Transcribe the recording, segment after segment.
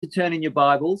to turn in your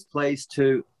Bibles, please,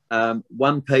 to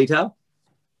 1 Peter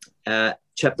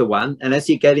chapter 1. And as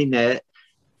you get in there,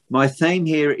 my theme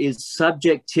here is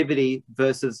subjectivity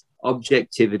versus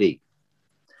objectivity.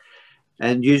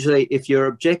 And usually if you're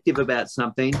objective about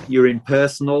something, you're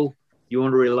impersonal, you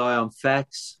want to rely on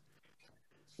facts,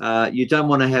 you don't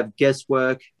want to have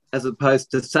guesswork, as opposed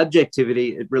to subjectivity,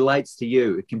 it relates to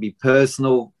you. It can be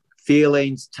personal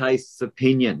feelings, tastes,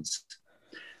 opinions.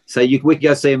 So we could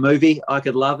go see a movie, I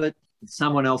could love it,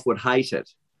 someone else would hate it.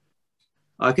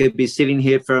 I could be sitting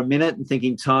here for a minute and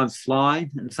thinking time's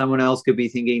flying, and someone else could be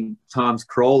thinking time's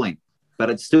crawling, but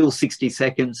it's still 60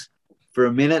 seconds for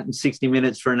a minute and 60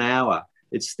 minutes for an hour.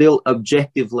 It's still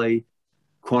objectively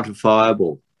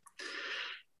quantifiable.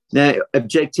 Now,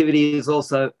 objectivity is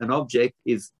also an object,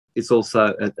 it's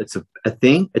also a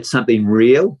thing, it's something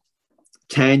real,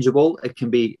 tangible, it can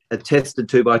be attested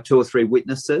to by 2 or 3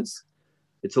 witnesses.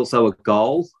 It's also a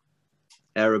goal.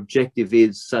 Our objective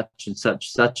is such and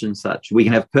such, such and such. We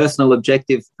can have personal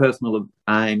objectives, personal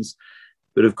aims,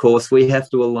 but of course we have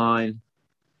to align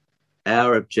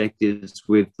our objectives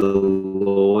with the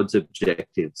Lord's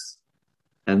objectives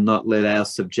and not let our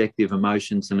subjective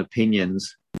emotions and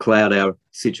opinions cloud our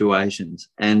situations.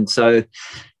 And so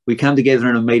we come together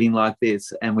in a meeting like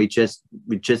this and we just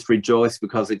rejoice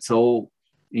because it's all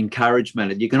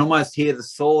encouragement. And you can almost hear the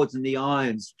swords and the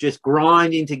irons just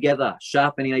grinding together,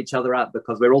 sharpening each other up,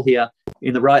 because we're all here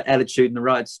in the right attitude and the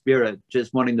right spirit,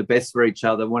 just wanting the best for each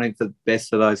other, wanting the best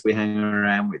for those we hang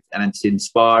around with. And it's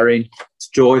inspiring, it's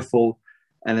joyful,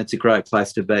 and it's a great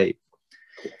place to be.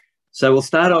 So we'll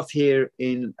start off here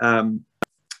in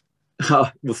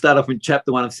chapter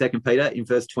 1 of 2 Peter in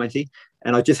verse 20.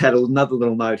 And I just had another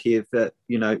little note here that,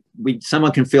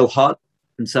 someone can feel hot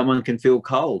and someone can feel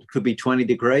cold. Could be 20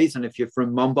 degrees. And if you're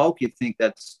from Monbulk, you think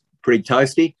that's pretty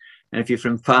toasty. And if you're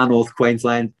from far north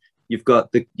Queensland, you've got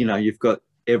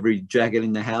every jacket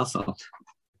in the house on.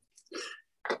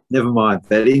 Never mind.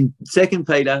 But in 2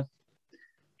 Peter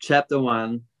chapter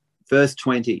 1, verse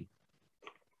 20,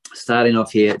 starting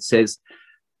off here, it says,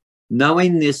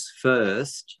 knowing this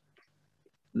first,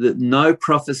 that no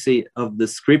prophecy of the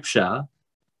scripture,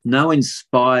 no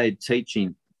inspired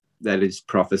teaching, that is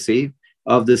prophecy,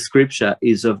 of the scripture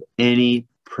is of any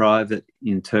private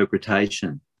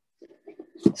interpretation.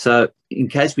 So in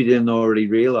case we didn't already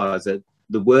realize it,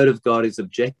 the word of God is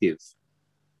objective.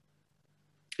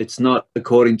 It's not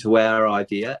according to our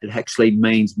idea. It actually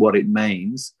means what it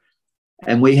means.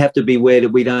 And we have to be aware that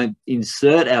we don't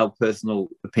insert our personal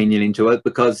opinion into it,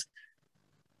 because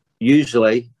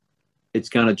usually it's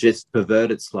going to just pervert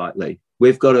it slightly.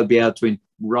 We've got to be able to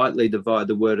rightly divide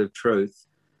the word of truth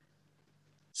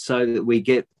so that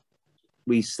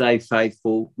we stay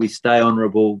faithful, we stay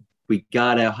honourable, we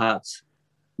guard our hearts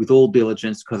with all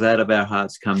diligence, because out of our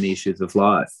hearts come the issues of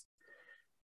life.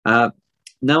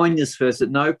 Knowing this first,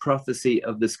 that no prophecy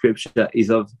of the scripture is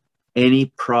of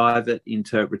any private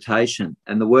interpretation.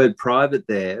 And the word private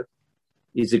there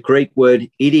is a Greek word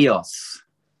idios,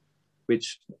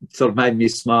 which sort of made me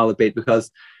smile a bit,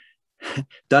 because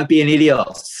don't be an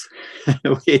idios,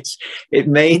 which it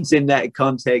means in that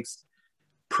context,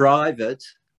 private,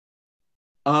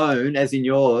 own as in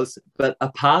yours, but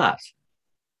apart.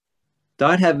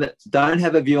 Don't have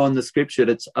a view on the scripture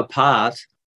that's apart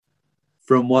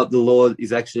from what the Lord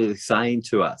is actually saying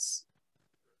to us.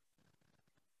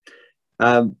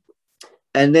 And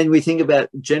then we think about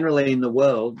generally in the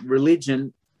world,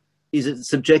 religion, is it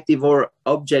subjective or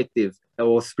objective,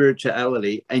 or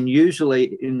spirituality? And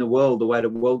usually in the world, the way the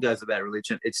world goes about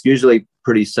religion, it's usually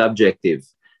pretty subjective,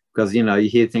 because, you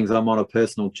hear things, I'm on a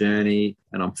personal journey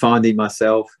and I'm finding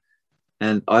myself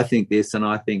and I think this and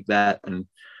I think that. And,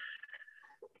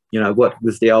 what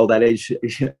was the old adage?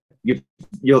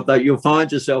 You'll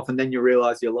find yourself and then you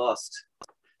realize you're lost.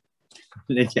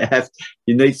 And then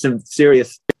you need some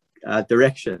serious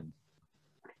direction.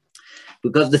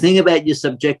 Because the thing about your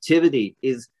subjectivity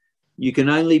is you can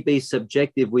only be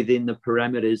subjective within the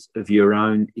parameters of your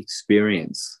own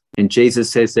experience. And Jesus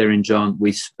says there in John,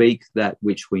 we speak that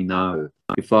which we know.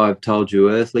 If I've told you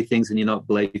earthly things and you're not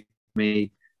believing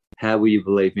me, how will you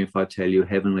believe me if I tell you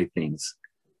heavenly things?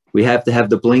 We have to have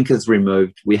the blinkers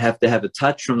removed. We have to have a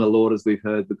touch from the Lord, as we've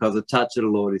heard, because the touch of the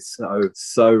Lord is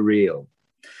so real.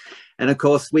 And of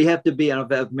course, we have to be,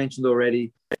 I've mentioned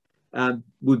already,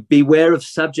 beware of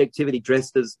subjectivity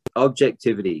dressed as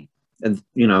objectivity, and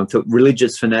to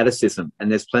religious fanaticism. And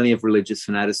there's plenty of religious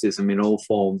fanaticism in all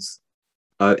forms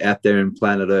out there in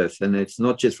planet Earth. And it's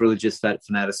not just religious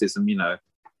fanaticism.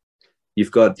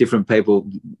 You've got different people.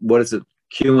 What is it?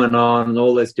 QAnon and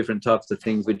all those different types of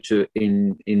things which are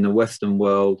in the Western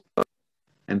world.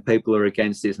 and people are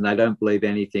against this and they don't believe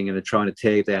anything and are trying to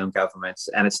tear down governments,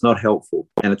 and it's not helpful,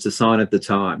 and it's a sign of the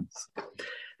times.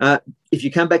 If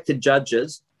you come back to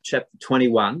Judges chapter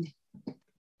 21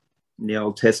 in the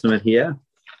Old Testament here,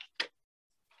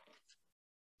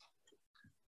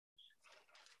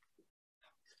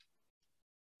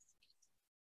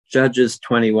 Judges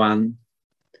 21,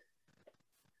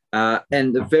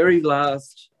 and the very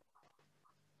last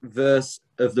verse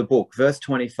of the book, verse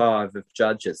 25 of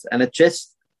Judges. And it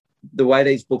just, the way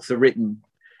these books are written,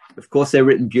 of course they're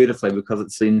written beautifully because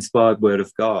it's the inspired word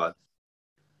of God,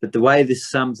 but the way this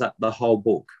sums up the whole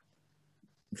book.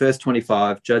 Verse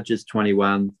 25, Judges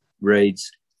 21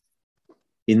 reads,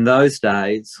 "In those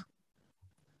days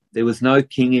there was no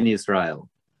king in Israel.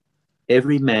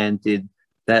 Every man did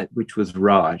that which was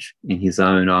right in his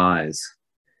own eyes."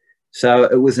 So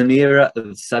it was an era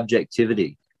of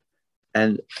subjectivity.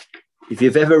 And if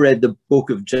you've ever read the book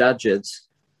of Judges,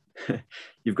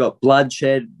 you've got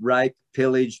bloodshed, rape,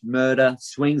 pillage, murder,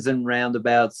 swings and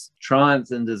roundabouts,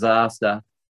 triumphs and disaster,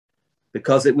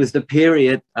 because it was the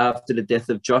period after the death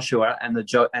of Joshua and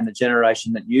the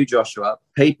generation that knew Joshua,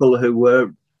 people who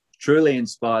were truly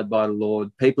inspired by the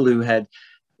Lord, people who had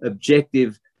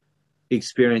objective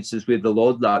experiences with the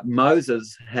Lord. Like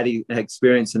Moses had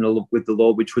experience with the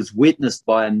Lord, which was witnessed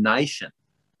by a nation.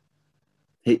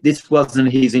 This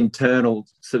wasn't his internal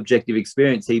subjective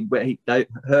experience. They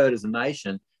heard as a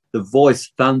nation the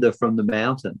voice thunder from the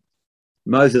mountain.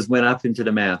 Moses went up into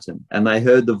the mountain and they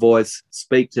heard the voice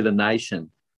speak to the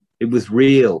nation. It was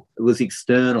real. It was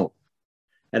external.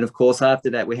 And of course,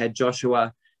 after that, we had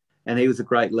Joshua, and he was a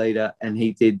great leader, and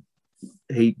he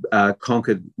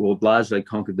conquered, well, largely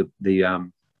conquered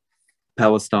the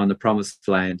Palestine, the promised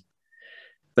land.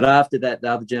 But after that, the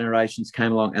other generations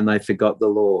came along and they forgot the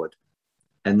Lord.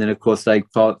 And then, of course, they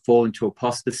fall into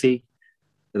apostasy.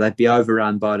 They'd be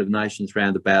overrun by the nations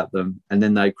round about them. And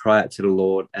then they'd cry out to the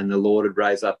Lord, and the Lord would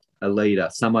raise up a leader,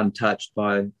 someone touched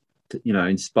by,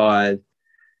 inspired,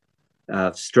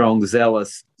 strong,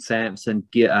 zealous, Samson,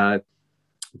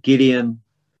 Gideon,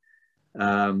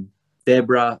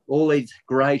 Deborah, all these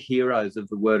great heroes of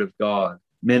the word of God,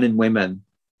 men and women,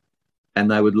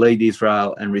 and they would lead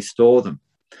Israel and restore them.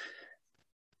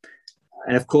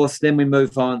 And of course, then we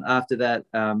move on after that.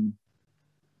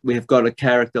 We have got a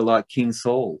character like King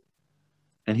Saul,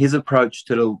 and his approach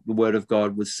to the word of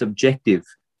God was subjective,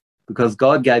 because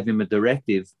God gave him a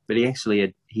directive, but he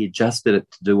adjusted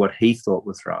it to do what he thought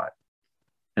was right.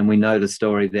 And we know the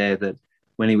story there, that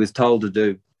when he was told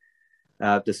to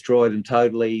destroy them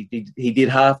totally, he did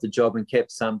half the job and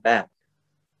kept some back.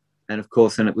 And of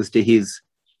course, and it was his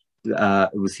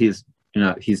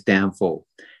downfall.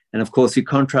 And of course, you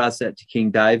contrast that to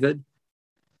King David,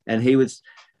 and he was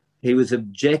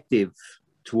objective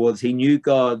towards, he knew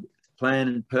God's plan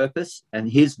and purpose, and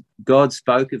God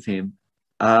spoke of him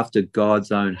after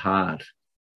God's own heart.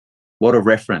 What a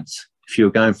reference if you're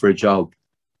going for a job.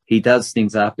 He does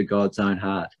things after God's own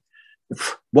heart.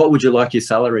 What would you like your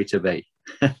salary to be?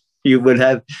 You would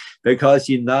have, because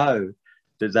you know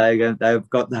that they've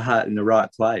got the heart in the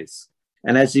right place.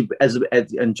 And as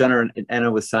John and Anna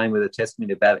was saying with a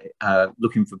testimony about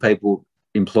looking for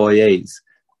employees,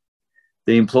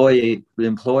 the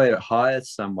employer hires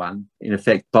someone, in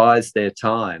effect buys their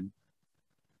time,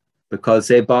 because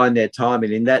they're buying their time,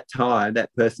 and in that time,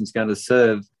 that person's going to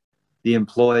serve the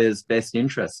employer's best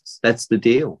interests. That's the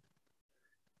deal.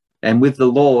 And with the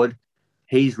Lord,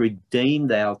 he's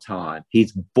redeemed our time.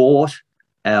 He's bought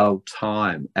our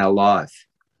time, our life.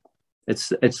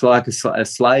 It's like a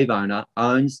slave owner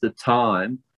owns the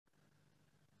time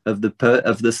of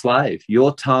the slave.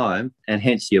 Your time, and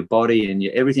hence your body and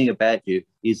everything about you,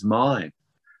 is mine.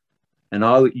 And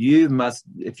you must,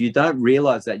 if you don't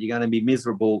realize that, you're going to be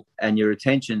miserable, and your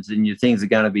attentions and your things are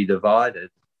going to be divided.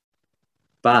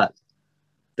 But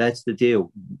that's the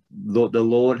deal. The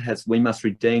Lord we must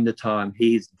redeem the time.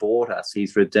 He's bought us.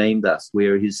 He's redeemed us.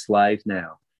 We're his slave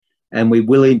now. And we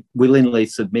willingly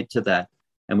submit to that,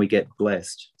 and we get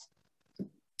blessed.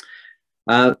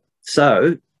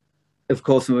 So, of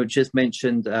course, we just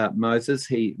mentioned Moses.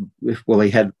 He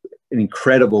had an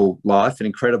incredible life, an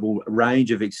incredible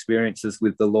range of experiences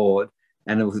with the Lord,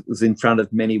 and it was in front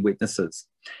of many witnesses.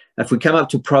 If we come up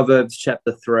to Proverbs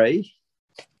chapter 3,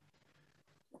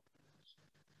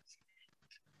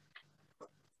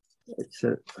 it's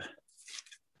a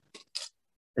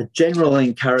general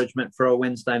encouragement for a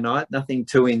Wednesday night, nothing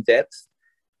too in-depth,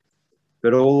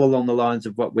 but all along the lines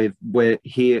of what we're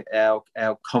here, our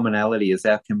commonality is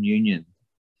our communion.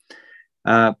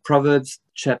 Proverbs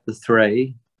chapter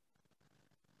 3,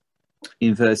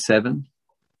 in verse 7.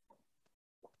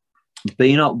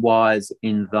 Be not wise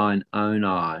in thine own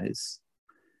eyes.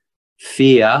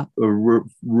 Fear or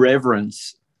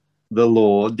reverence the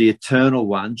Lord, the eternal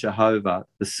one, Jehovah,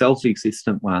 the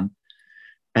self-existent one,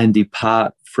 and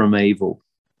depart from evil.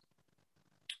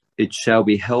 It shall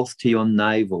be health to your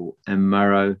navel and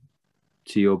marrow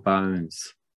to your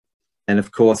bones. And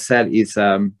of course, that is,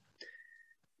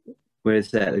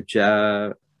 where's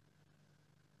that?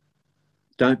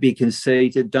 Don't be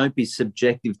conceited, don't be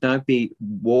subjective, don't be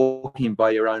walking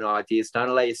by your own ideas, don't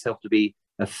allow yourself to be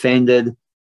offended.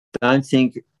 Don't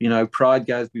think, pride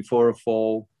goes before a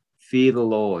fall. Fear the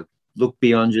Lord, look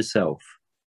beyond yourself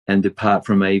and depart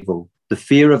from evil. The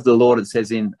fear of the Lord, it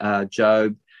says in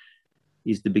Job,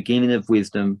 is the beginning of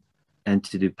wisdom, and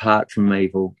to depart from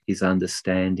evil is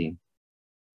understanding.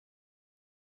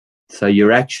 So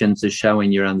your actions are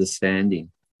showing your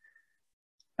understanding.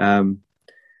 And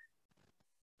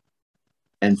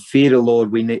fear the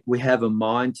Lord, we have a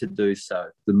mind to do so,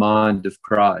 the mind of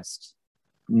Christ.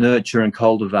 Nurture and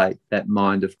cultivate that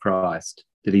mind of Christ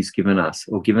that he's given us,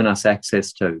 or given us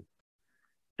access to,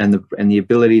 and the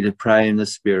ability to pray in the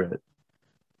Spirit,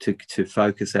 to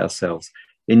focus ourselves.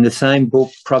 In the same book,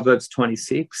 Proverbs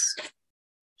 26,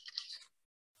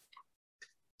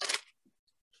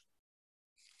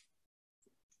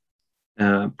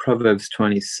 Proverbs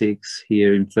 26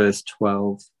 here in verse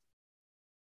 12.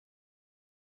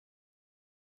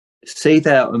 See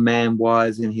thou a man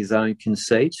wise in his own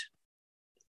conceit?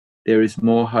 There is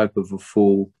more hope of a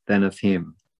fool than of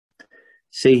him.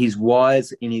 See, he's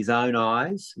wise in his own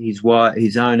eyes, his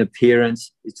own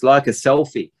appearance. It's like a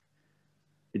selfie.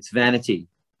 It's vanity.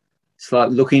 It's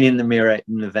like looking in the mirror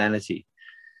in the vanity.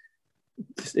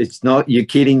 It's not, you're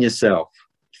kidding yourself.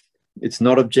 It's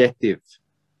not objective.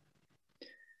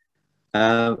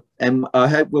 And I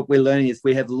hope what we're learning is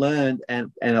we have learned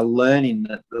and are learning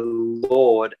that the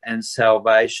Lord and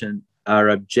salvation are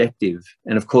objective.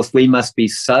 And of course, we must be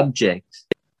subject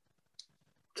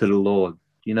to the Lord.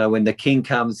 When the king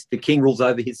comes, the king rules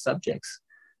over his subjects,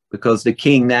 because the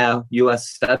king now, you are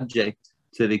subject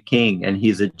to the king and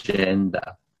his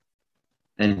agenda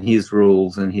and his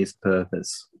rules and his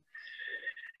purpose.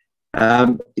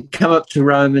 Come up to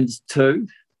Romans 2.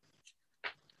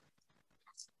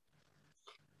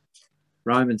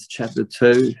 Romans chapter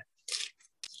 2.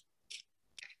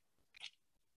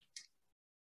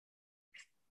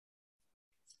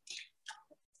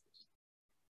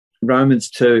 Romans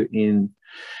 2 in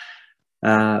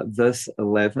verse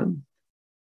 11.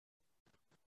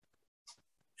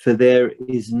 For there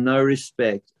is no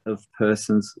respect of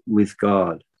persons with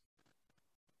God.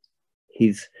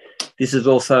 This is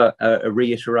also a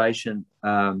reiteration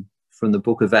from the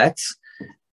book of Acts,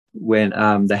 when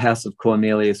the house of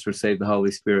Cornelius received the Holy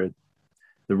Spirit,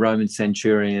 the Roman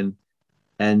centurion,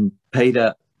 and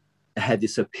Peter had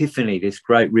this epiphany, this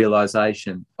great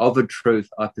realization of a truth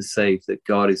I perceive, that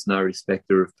God is no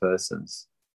respecter of persons.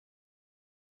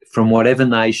 From whatever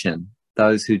nation,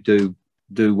 those who do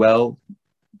well,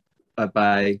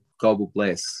 obey, God will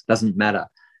bless. Doesn't matter.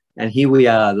 And here we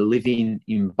are, the living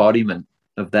embodiment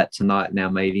of that tonight in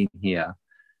our meeting here.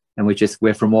 And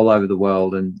we're from all over the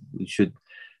world, and we should,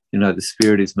 the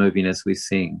Spirit is moving as we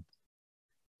sing,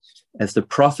 as the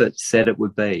prophet said it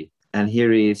would be. And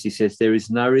here he is, he says, there is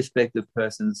no respect of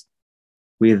persons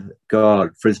with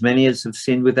God. For as many as have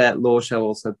sinned without law shall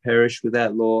also perish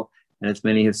without law, and as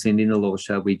many have sinned in the law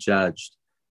shall be judged.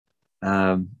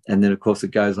 And then, of course,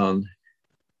 it goes on.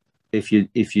 If you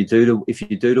do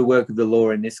the work of the law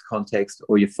in this context,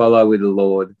 or you follow with the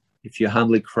Lord, if you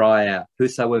humbly cry out,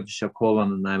 whosoever shall call on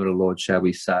the name of the Lord shall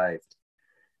be saved.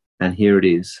 And here it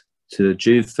is, to the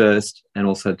Jew first and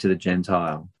also to the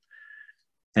Gentile.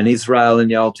 And Israel in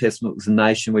the Old Testament was a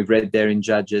nation, we've read there in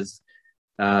Judges.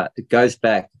 It goes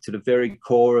back to the very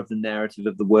core of the narrative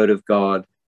of the Word of God.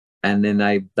 And then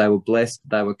they were blessed,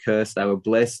 they were cursed, they were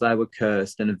blessed, they were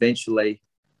cursed. And eventually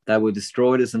they were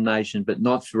destroyed as a nation, but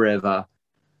not forever.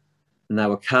 And they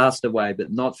were cast away,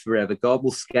 but not forever. God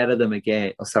will gather them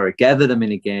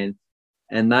in again,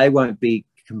 and they won't be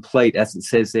complete, as it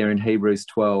says there in Hebrews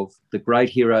 12. The great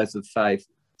heroes of faith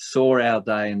saw our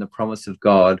day and the promise of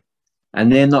God,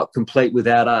 and they're not complete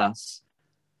without us,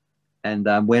 and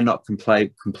we're not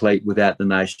complete without the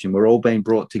nation. We're all being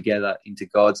brought together into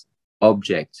God's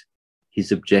object,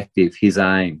 his objective, his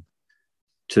aim.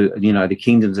 To, the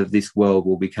kingdoms of this world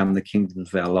will become the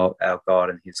kingdoms of our God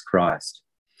and his Christ.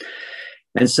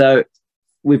 And so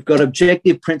we've got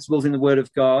objective principles in the Word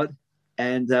of God,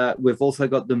 and we've also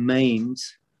got the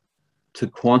means to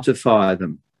quantify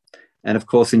them. And of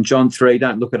course, in John 3,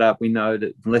 don't look it up, we know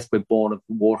that unless we're born of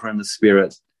the water and the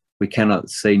Spirit, we cannot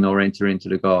see nor enter into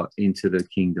the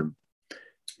kingdom.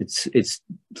 It's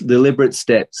deliberate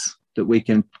steps that we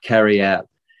can carry out.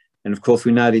 And of course,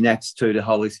 we know in Acts 2, the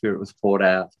Holy Spirit was poured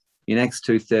out. In Acts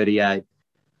 2:38,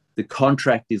 the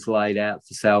contract is laid out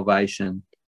for salvation,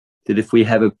 that if we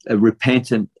have a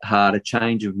repentant heart, a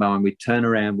change of mind, we turn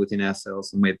around within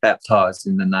ourselves and we're baptized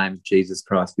in the name of Jesus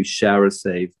Christ, we shall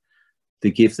receive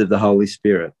the gift of the Holy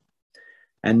Spirit.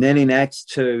 And then in Acts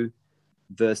 2,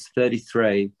 verse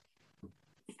 33,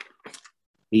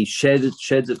 he sheds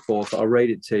it forth. I'll read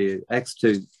it to you. Acts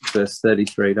 2, verse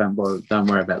 33. Don't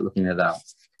worry about looking it up.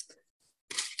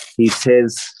 He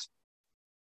says,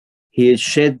 he has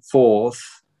shed forth,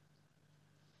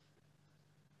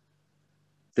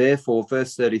 therefore,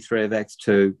 verse 33 of Acts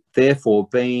 2, therefore,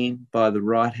 being by the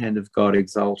right hand of God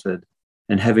exalted,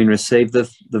 and having received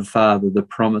the Father the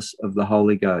promise of the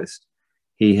Holy Ghost,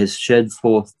 he has shed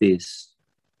forth this,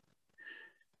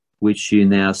 which you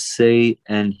now see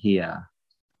and hear.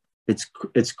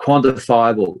 It's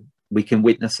quantifiable. We can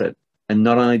witness it. And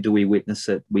not only do we witness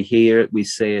it, we hear it, we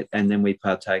see it, and then we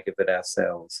partake of it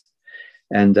ourselves.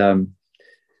 And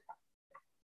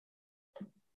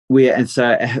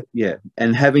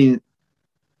and having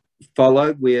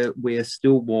followed, we are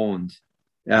still warned.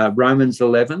 Romans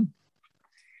 11.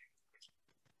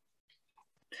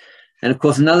 And of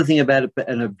course, another thing about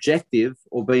an objective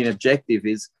or being objective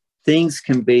is things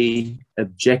can be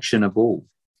objectionable.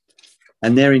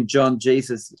 And there in John,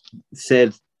 Jesus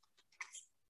said,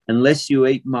 unless you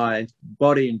eat my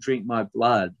body and drink my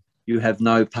blood, you have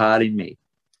no part in me.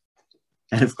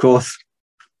 And of course,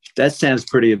 that sounds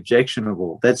pretty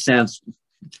objectionable. That sounds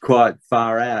quite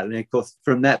far out. And of course,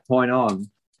 from that point on,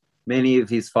 many of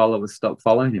his followers stopped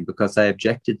following him because they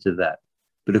objected to that.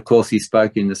 But of course, he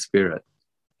spoke in the Spirit.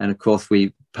 And of course,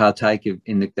 we partake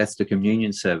that's the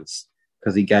communion service,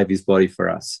 because he gave his body for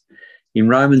us. In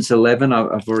Romans 11,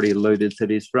 I've already alluded to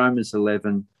this. Romans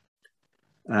 11,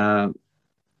 go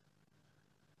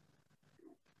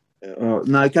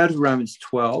to Romans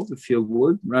 12, if you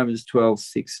would. Romans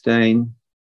 12:16.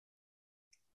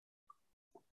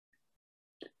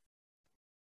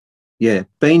 Yeah,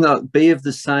 be of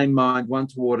the same mind one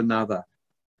toward another.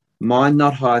 Mind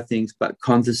not high things, but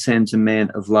condescend to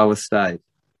men of low estate.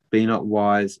 Be not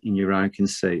wise in your own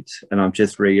conceits. And I'm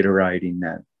just reiterating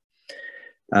that.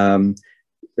 And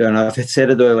I've said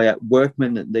it earlier,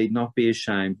 workmen that need not be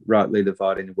ashamed, rightly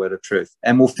dividing the word of truth.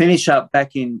 And we'll finish up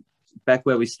back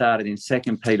where we started in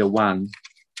 2 Peter 1.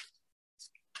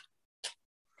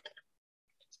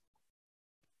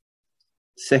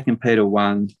 2 Peter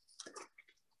 1.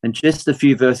 And just a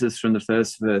few verses from the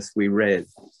first verse we read.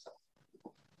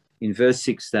 In verse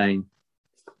 16.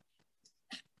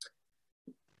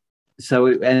 So,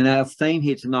 and our theme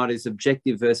here tonight is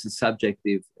objective versus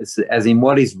subjective, as in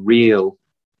what is reality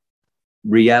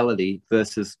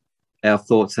versus our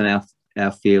thoughts and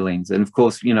our feelings. And of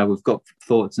course, we've got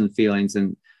thoughts and feelings,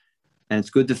 and it's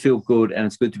good to feel good, and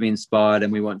it's good to be inspired,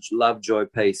 and we want love, joy,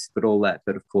 peace, but all that.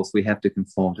 But of course, we have to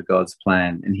conform to God's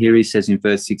plan. And here he says in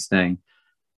verse 16,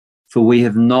 for we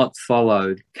have not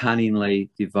followed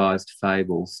cunningly devised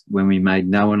fables when we made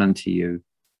known unto you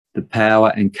the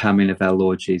power and coming of our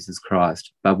Lord Jesus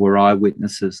Christ, but were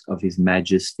eyewitnesses of his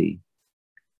majesty.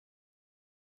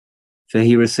 For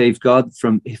he received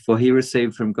from God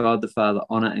the Father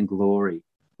honour and glory,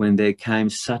 when there came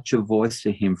such a voice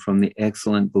to him from the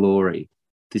excellent glory,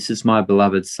 this is my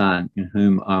beloved Son, in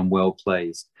whom I am well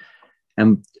pleased.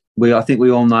 And I think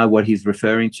we all know what he's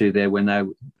referring to there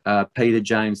when Peter,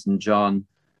 James and John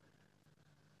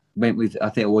went with, I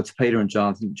think it was Peter and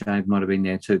John, I think James might have been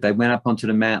there too. They went up onto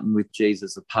the mountain with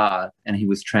Jesus apart, and he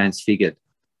was transfigured.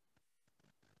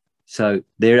 So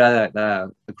there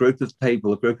are a group of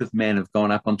people, a group of men have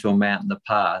gone up onto a mountain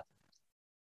apart,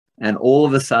 and all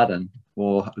of a sudden,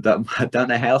 or I don't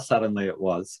know how suddenly it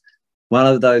was, one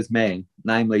of those men,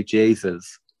 namely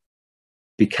Jesus,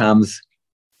 becomes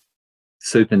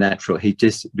supernatural. He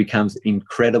just becomes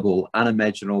incredible,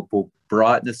 unimaginable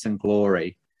brightness and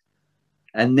glory.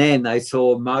 And then they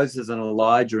saw Moses and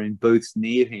Elijah in booths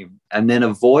near him. And then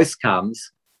a voice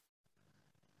comes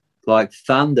like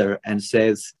thunder and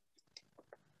says,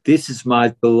 this is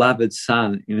my beloved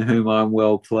Son, in whom I'm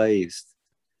well pleased.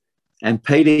 And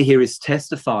Peter here is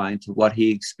testifying to what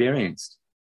he experienced.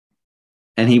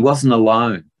 And he wasn't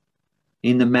alone.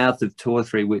 In the mouth of 2 or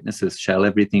 3 witnesses shall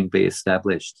everything be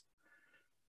established.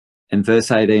 And verse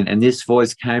 18, and this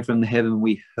voice came from the heaven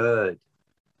we heard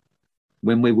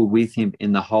when we were with him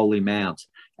in the holy mount.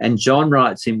 And John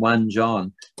writes in 1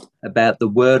 John about the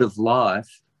word of life,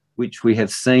 which we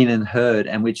have seen and heard,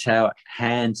 and which our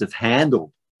hands have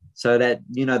handled. So that,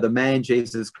 the man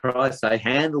Jesus Christ, they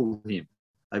handled him.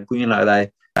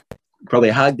 They probably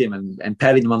hugged him and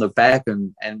patted him on the back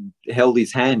and held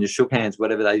his hand and shook hands,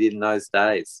 whatever they did in those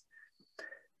days.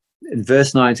 In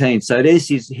verse 19, so there's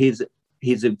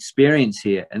his experience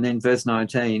here. And then verse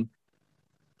 19,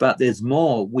 but there's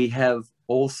more. We have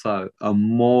also a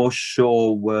more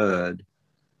sure word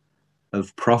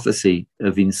of prophecy,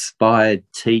 of inspired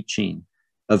teaching,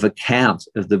 of account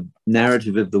of the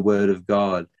narrative of the word of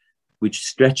God, which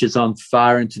stretches on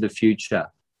far into the future.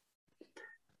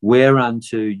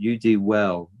 Whereunto you do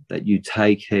well that you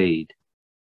take heed,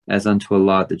 as unto a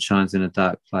light that shines in a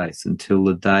dark place, until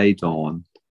the day dawn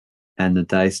and the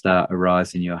day star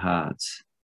arise in your hearts.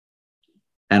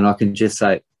 And I can just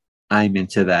say amen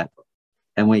to that.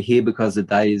 And we're here because the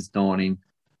day is dawning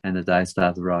and the day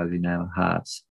stars arise in our hearts.